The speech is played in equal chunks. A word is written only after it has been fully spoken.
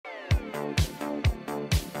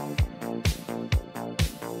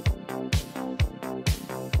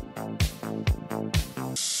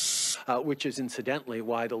which is incidentally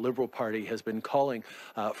why the Liberal Party has been calling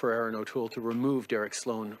for Erin O'Toole to remove Derek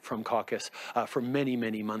Sloan from caucus for many,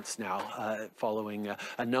 many months now, following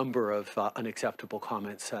a number of unacceptable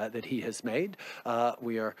comments that he has made.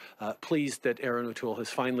 We are pleased that Erin O'Toole has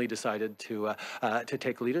finally decided to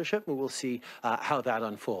take leadership, and we'll see how that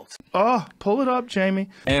unfolds. Oh, pull it up, Jamie.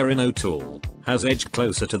 Erin O'Toole has edged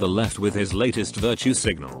closer to the left with his latest virtue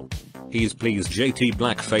signal. He's pleased JT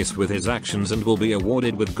blackfaced with his actions and will be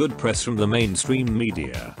awarded with good press from the mainstream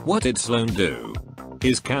media. What did Sloan do?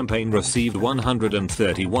 His campaign received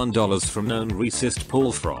 $131 from known racist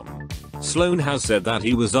Paul From. Sloan has said that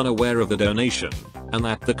he was unaware of the donation, and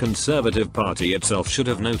that the Conservative Party itself should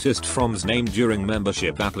have noticed From's name during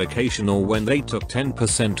membership application or when they took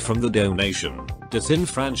 10% from the donation.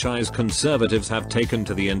 Disenfranchised Conservatives have taken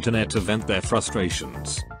to the internet to vent their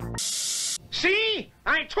frustrations. See?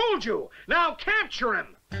 I told you! Now capture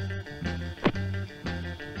him!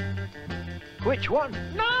 Which one?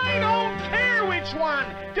 I don't care which one!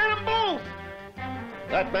 Get them both!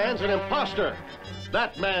 That man's an imposter!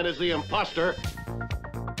 That man is the imposter!